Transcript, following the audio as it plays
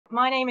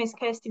my name is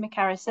Kirsty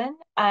McCarrison.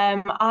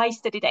 I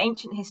studied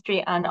Ancient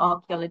History and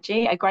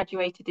Archaeology. I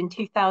graduated in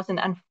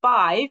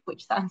 2005,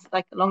 which sounds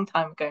like a long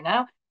time ago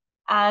now.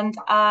 And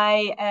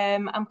I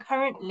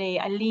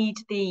lead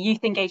the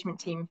youth engagement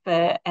team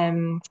for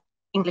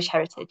English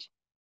Heritage.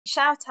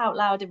 Shout Out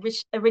Loud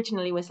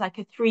originally was like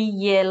a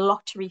 3-year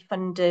lottery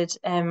funded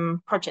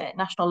project,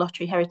 National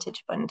Lottery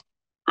Heritage Fund.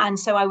 And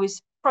so I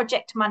was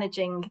project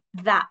managing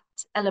that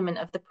element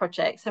of the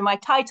project. So my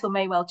title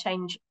may well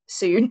change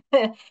soon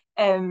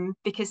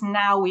because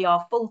now we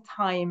are full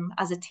time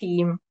as a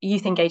team,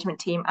 youth engagement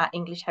team at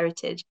English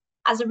Heritage,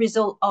 as a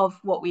result of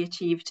what we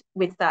achieved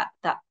with that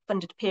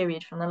funded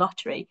period from the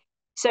lottery.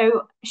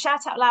 So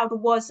Shout Out Loud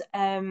was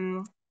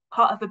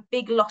part of a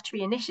big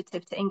lottery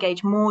initiative to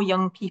engage more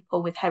young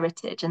people with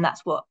heritage, and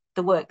that's what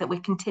the work that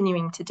we're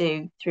continuing to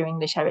do through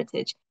English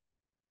Heritage.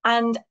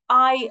 And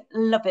I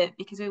love it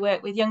because we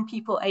work with young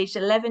people aged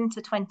 11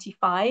 to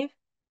 25.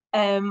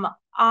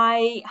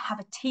 I have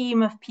a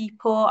team of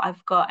people.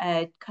 I've got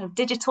a kind of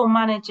digital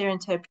manager,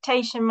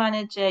 interpretation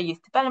manager,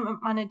 youth development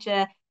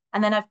manager,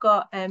 and then I've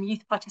got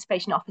youth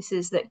participation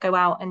officers that go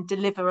out and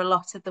deliver a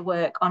lot of the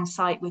work on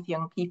site with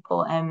young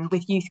people and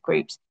with youth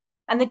groups.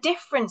 And the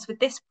difference with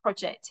this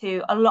project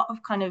to a lot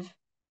of kind of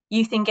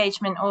youth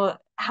engagement, or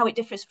how it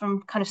differs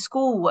from kind of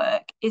school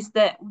work, is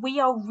that we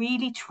are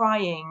really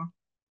trying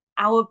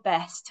our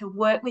best to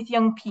work with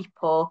young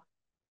people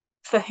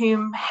for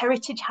whom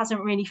heritage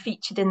hasn't really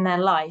featured in their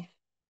life.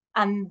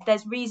 And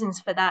there's reasons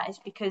for that. Is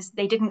because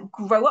they didn't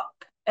grow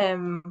up,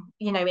 in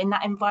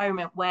that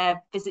environment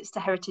where visits to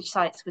heritage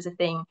sites was a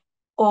thing,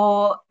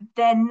 or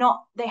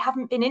they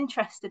haven't been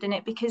interested in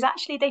it because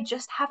actually they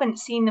just haven't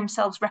seen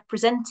themselves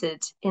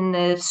represented in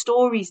the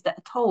stories that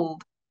are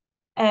told.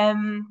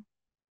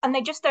 And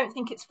they just don't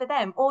think it's for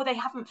them, or they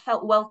haven't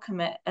felt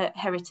welcome at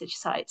heritage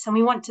sites. And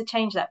we want to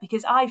change that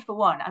because for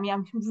one,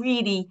 I'm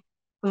really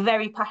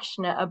very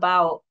passionate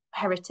about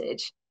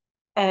heritage,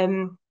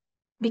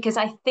 because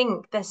I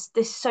think there's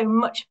so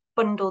much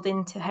bundled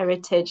into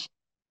heritage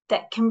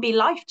that can be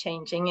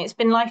life-changing. It's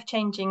been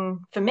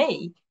life-changing for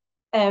me.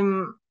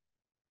 And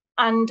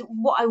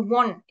what I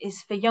want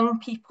is for young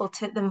people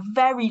to, at the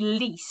very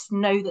least,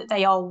 know that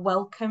they are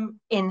welcome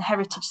in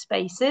heritage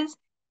spaces,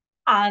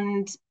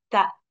 and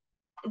that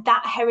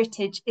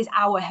heritage is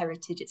our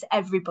heritage. It's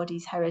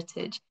everybody's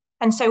heritage.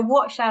 And so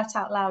what Shout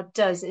Out Loud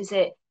does is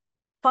it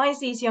finds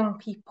these young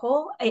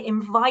people, it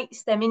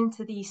invites them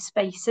into these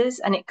spaces,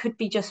 and it could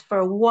be just for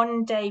a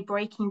 1 day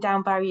breaking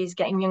down barriers,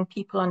 getting young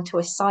people onto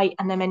a site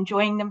and them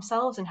enjoying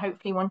themselves and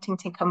hopefully wanting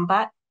to come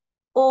back,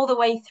 all the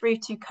way through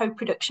to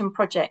co-production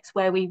projects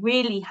where we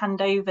really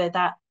hand over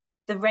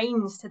the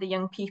reins to the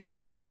young people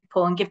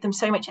and give them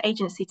so much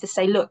agency to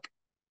say, look,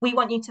 we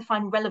want you to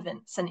find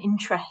relevance and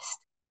interest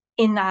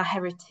in our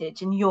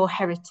heritage, in your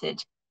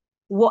heritage.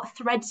 What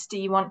threads do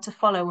you want to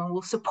follow? And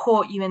we'll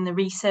support you in the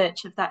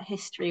research of that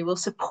history. We'll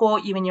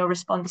support you in your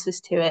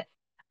responses to it.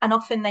 And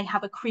often they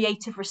have a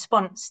creative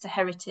response to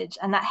heritage.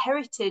 And that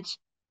heritage,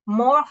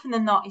 more often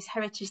than not, is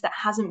heritage that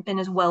hasn't been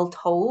as well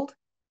told.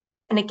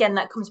 And again,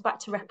 that comes back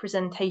to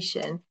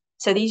representation.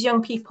 So these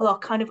young people are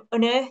kind of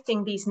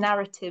unearthing these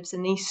narratives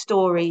and these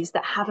stories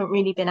that haven't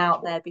really been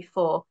out there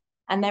before.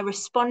 And they're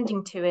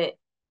responding to it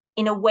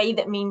in a way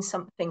that means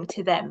something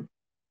to them,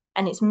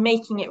 and it's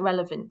making it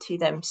relevant to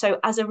them. So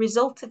as a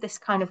result of this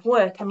kind of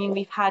work,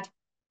 we've had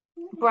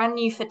brand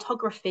new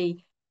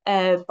photography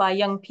by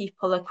young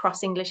people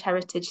across English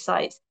heritage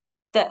sites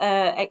that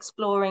are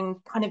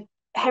exploring kind of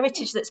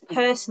heritage that's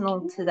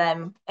personal to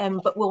them,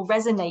 but will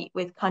resonate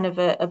with kind of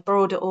a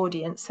broader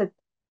audience. So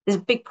there's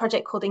a big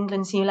project called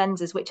England's New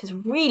Lenses, which has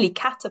really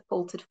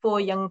catapulted 4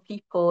 young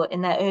people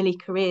in their early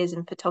careers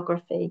in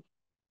photography.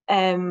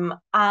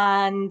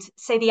 And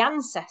say the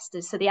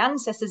Ancestors. So the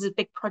Ancestors is a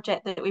big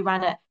project that we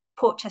ran at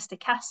Portchester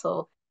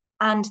Castle,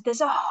 and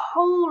there's a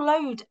whole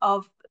load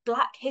of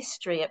Black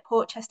history at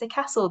Portchester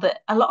Castle that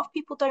a lot of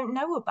people don't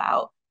know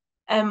about.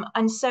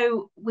 And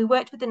so we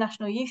worked with the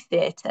National Youth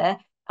Theatre,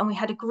 and we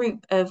had a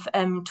group of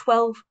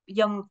 12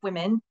 young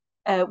women,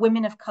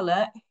 women of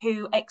colour,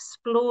 who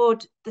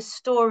explored the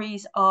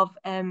stories of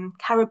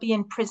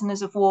Caribbean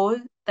prisoners of war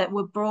that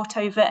were brought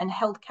over and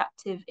held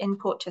captive in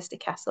Portchester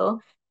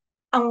Castle.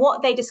 And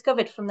what they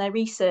discovered from their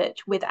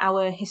research with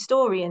our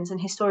historians and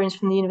historians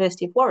from the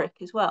University of Warwick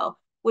as well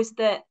was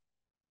that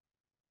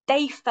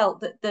they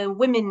felt that the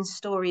women's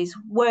stories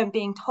weren't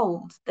being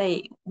told.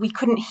 We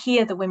couldn't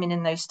hear the women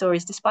in those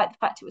stories, despite the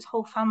fact it was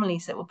whole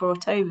families that were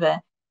brought over.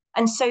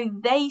 And so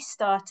they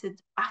started,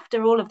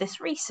 after all of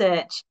this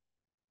research,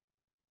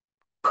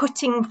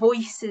 putting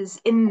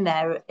voices in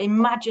there,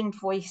 imagined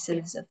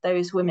voices of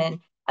those women.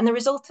 And the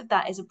result of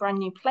that is a brand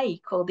new play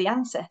called The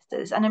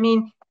Ancestors. And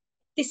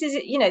this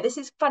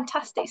is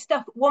fantastic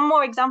stuff. One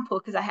more example,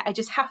 because I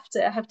just have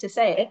to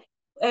say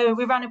it.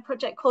 We ran a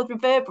project called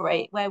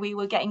Reverberate, where we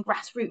were getting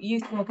grassroots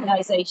youth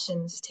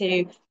organisations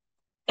to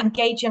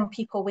engage young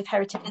people with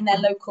heritage in their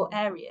local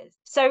areas.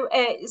 So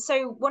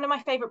one of my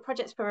favourite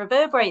projects for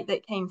Reverberate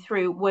that came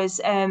through was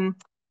a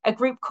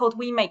group called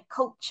We Make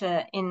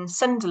Culture in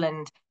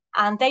Sunderland.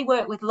 And they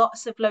work with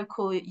lots of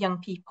local young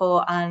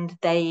people, and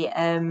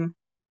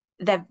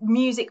they're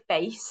music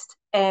based,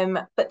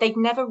 but they'd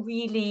never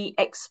really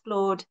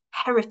explored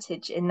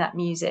heritage in that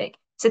music.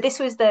 So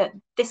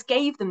this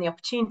gave them the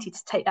opportunity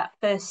to take that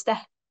first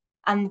step.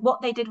 And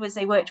what they did was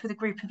they worked with a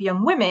group of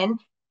young women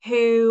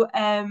who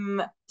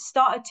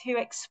started to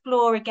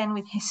explore again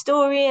with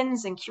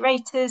historians and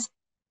curators,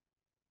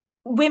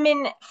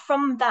 women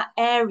from that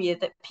area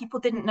that people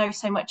didn't know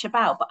so much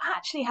about, but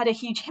actually had a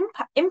huge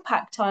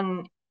impact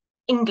on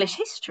English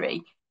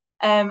history,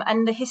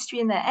 and the history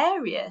in their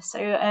area. So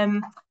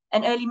an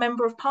early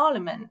member of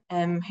Parliament,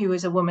 who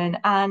was a woman,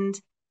 and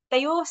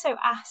they also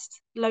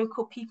asked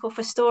local people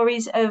for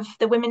stories of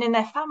the women in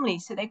their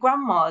families, so their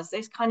grandmas,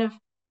 those kind of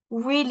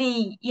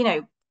really,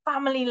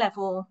 family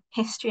level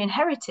history and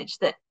heritage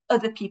that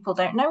other people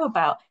don't know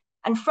about.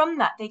 And from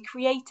that,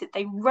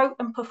 they wrote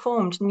and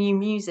performed new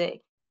music.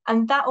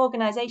 And that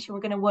organization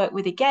we're going to work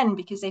with again,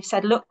 because they've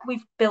said, look,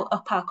 we've built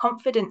up our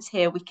confidence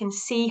here. We can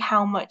see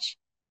how much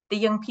the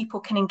young people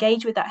can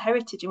engage with that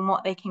heritage and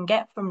what they can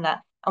get from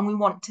that. And we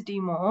want to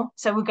do more.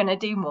 So we're going to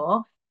do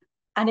more.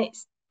 And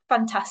it's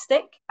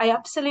fantastic. I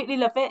absolutely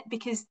love it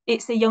because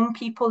it's the young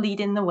people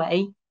leading the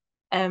way.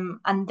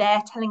 And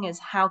they're telling us,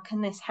 how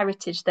can this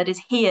heritage that is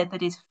here,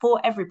 that is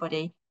for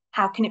everybody,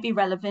 how can it be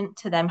relevant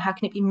to them? How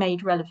can it be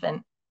made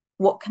relevant?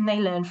 What can they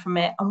learn from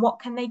it? And what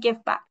can they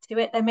give back to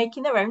it? They're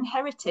making their own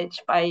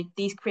heritage by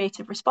these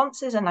creative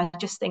responses. And I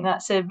just think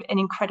that's an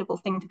incredible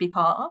thing to be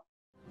part of.